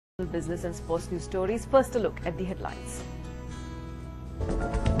Business and sports news stories. First, a look at the headlines.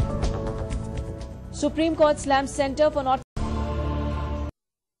 Supreme Court slams Centre for not...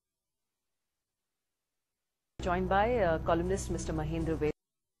 Joined by columnist Mr. Mahendra Ved.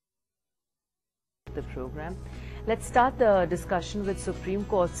 The program. Let's start the discussion with Supreme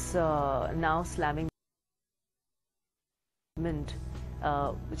Court's now slamming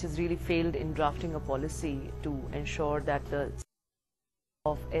which has really failed in drafting a policy to ensure that the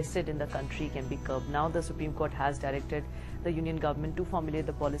of acid in the country can be curbed. Now the Supreme Court has directed the union government to formulate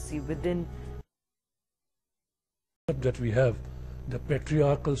the policy within that we have the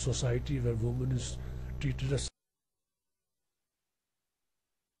patriarchal society where woman is treated as,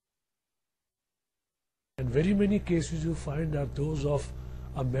 and very many cases you find are those of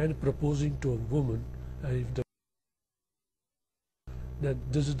a man proposing to a woman, if the that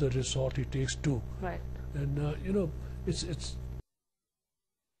this is the resort he takes to, right, and you know, it's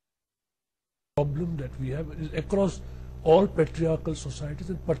problem that we have is across all patriarchal societies,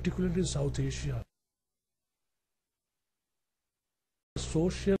 and particularly in South Asia.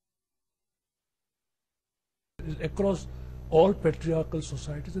 Social is across all patriarchal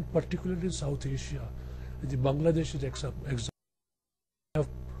societies, and particularly in South Asia. The Bangladesh is example have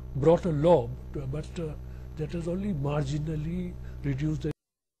brought a law, but that has only marginally reduced the.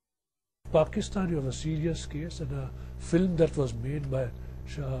 Pakistan, you have a serious case, and a film that was made by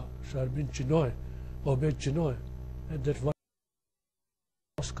Obed Chinoy, and that won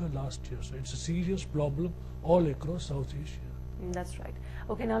Oscar last year. So it's a serious problem all across South Asia. That's right.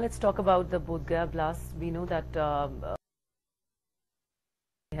 Okay, now let's talk about the Bodh Gaya blasts. We know that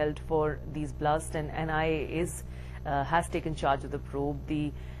held for these blasts, and NIA has taken charge of the probe.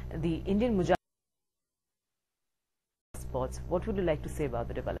 The Indian Mujahideen spots. What would you like to say about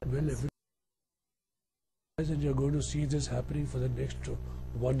the developments? Well, and you're going to see this happening for the next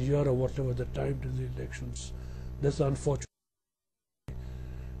 1 year or whatever the time to the elections. That's unfortunate.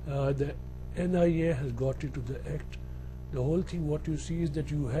 The NIA has got into the act. The whole thing, what you see is that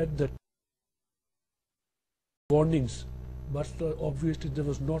you had the warnings, but obviously there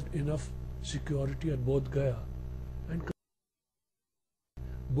was not enough security at Bodh Gaya. And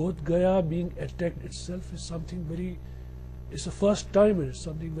Bodh Gaya being attacked itself is something very, it's the first time, and it's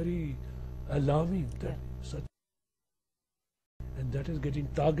something very alarming that such, and that is getting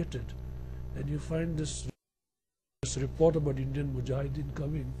targeted. And you find this report about Indian Mujahideen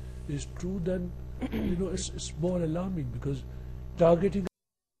coming is true, then you know it's more alarming, because targeting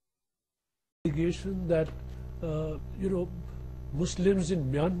allegation that you know, Muslims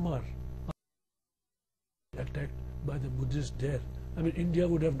in Myanmar are attacked by the Buddhists there. I mean, India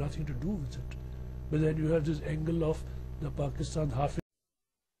would have nothing to do with it, but then you have this angle of the Pakistan half.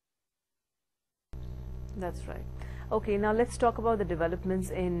 That's right. Okay, now let's talk about the developments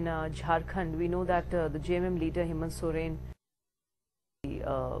in Jharkhand. We know that the JMM leader Hemant Soren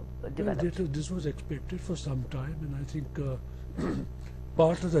developed. Well, this was expected for some time, and I think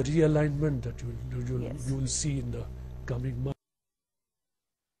part of the realignment that you will see in the coming months.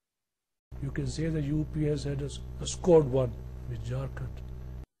 You can say the UP has had a scored one with Jharkhand.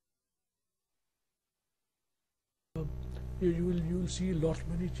 You will see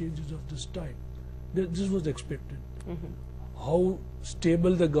many changes of this type. This was expected. How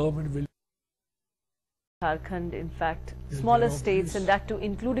stable the government will be. Jharkhand, in fact, smaller states, and that too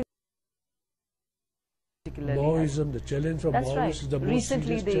including particularly Maoism, the challenge from Maoists is the most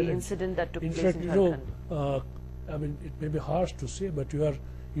recently serious the challenge. incident that took in place fact, in you Jharkhand. know, I mean, it may be harsh to say, but you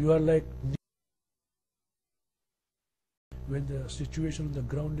are like, when the situation on the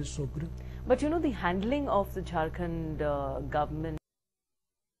ground is so grim. But you know, the handling of the Jharkhand government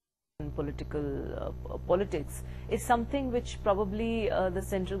politics is something which probably the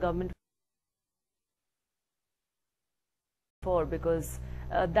central government for, because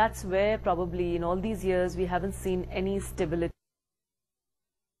that's where probably in all these years we haven't seen any stability.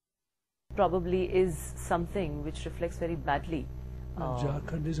 Probably is something which reflects very badly.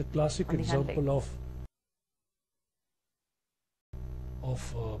 Jharkhand is a classic example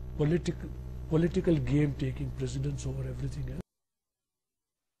of political game taking precedence over everything else.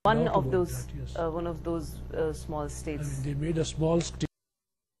 One of those small states. I mean, they made a small state,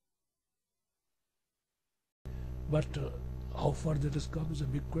 but how far that has come is a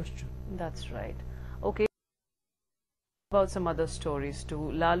big question. That's right. Okay. About some other stories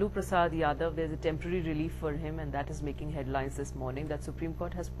too. Lalu Prasad Yadav, there's a temporary relief for him, and that is making headlines this morning. That Supreme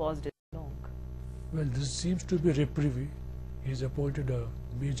Court has paused it long. Well, this seems to be reprieve. He's appointed a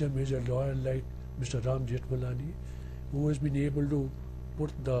major lawyer like Mr. Ram Jethmalani, who has been able to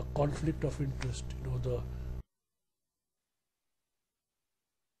put the conflict of interest, you know, the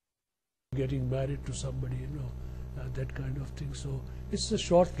getting married to somebody, that kind of thing. So it's a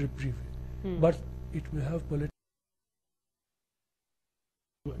short reprieve, but it may have political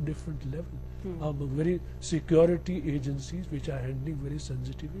different level. Very security agencies which are handling very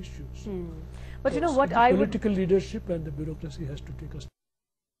sensitive issues. But so what the I political leadership and the bureaucracy has to take a step.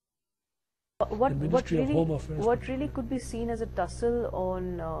 What really could be seen as a tussle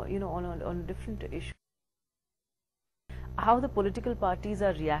on on different issues? How the political parties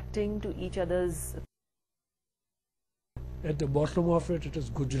are reacting to each other's. At the bottom of it, it is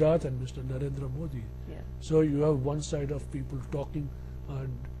Gujarat and Mr. Narendra Modi. Yeah. So you have one side of people talking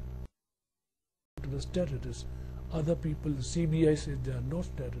and to the terrorists. Other people, the CBI says they are not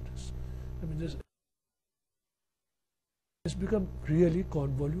terrorists. I mean, it's become really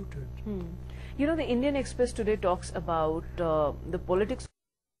convoluted. The Indian Express today talks about the politics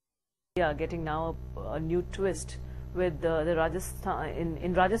getting now a new twist with the Rajasthan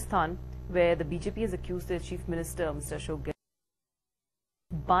in Rajasthan, where the BJP has accused their Chief Minister, Mr. Ashok Gehlot,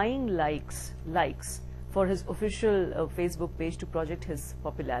 buying likes for his official Facebook page to project his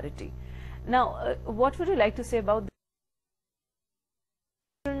popularity. Now, what would you like to say about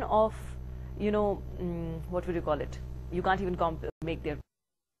the of, what would you call it? You can't even make their,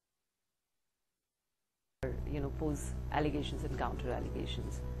 pose allegations and counter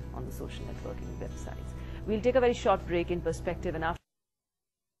allegations on the social networking websites. We'll take a very short break in perspective, and after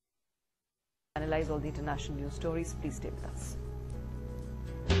analyze all the international news stories. Please stay with us.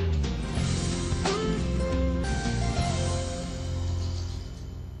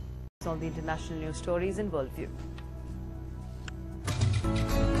 All the international news stories in Worldview.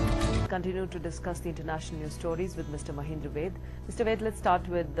 Continue to discuss the international news stories with Mr. Mahindra Ved. Mr. Ved, let's start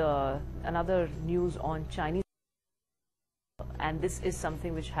with another news on Chinese. And this is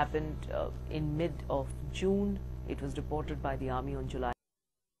something which happened in mid of June. It was reported by the army on July.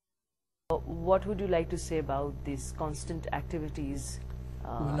 What would you like to say about these constant activities?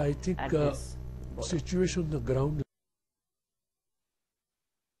 Well, I think the situation on the ground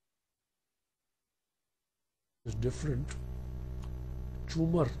is different.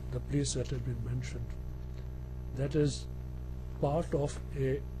 Chumar, the place that has been mentioned, that is part of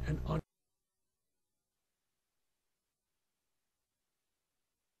an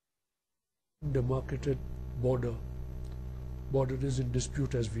undemarcated border. Border is in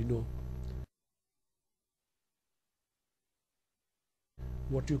dispute, as we know.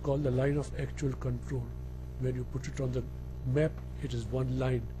 What you call the line of actual control. When you put it on the map, it is one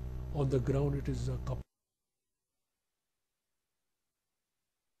line. On the ground, it is a couple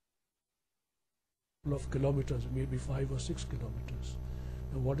of kilometers, maybe 5 or 6 kilometers.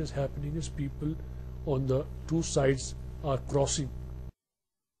 And what is happening is people on the two sides are crossing.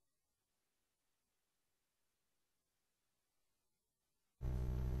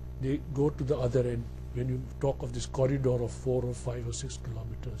 They go to the other end. When you talk of this corridor of 4 or 5 or 6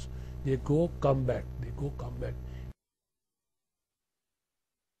 kilometers, they go, come back, they go, come back.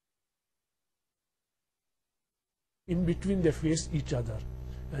 In between, they face each other,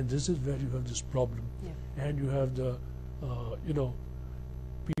 and this is where you have this problem. Yeah. And you have the,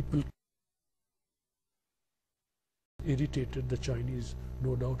 people irritated, the Chinese,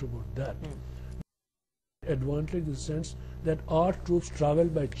 no doubt about that. Advantage in the sense that our troops travel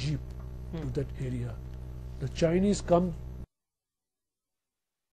by jeep to that area. The Chinese come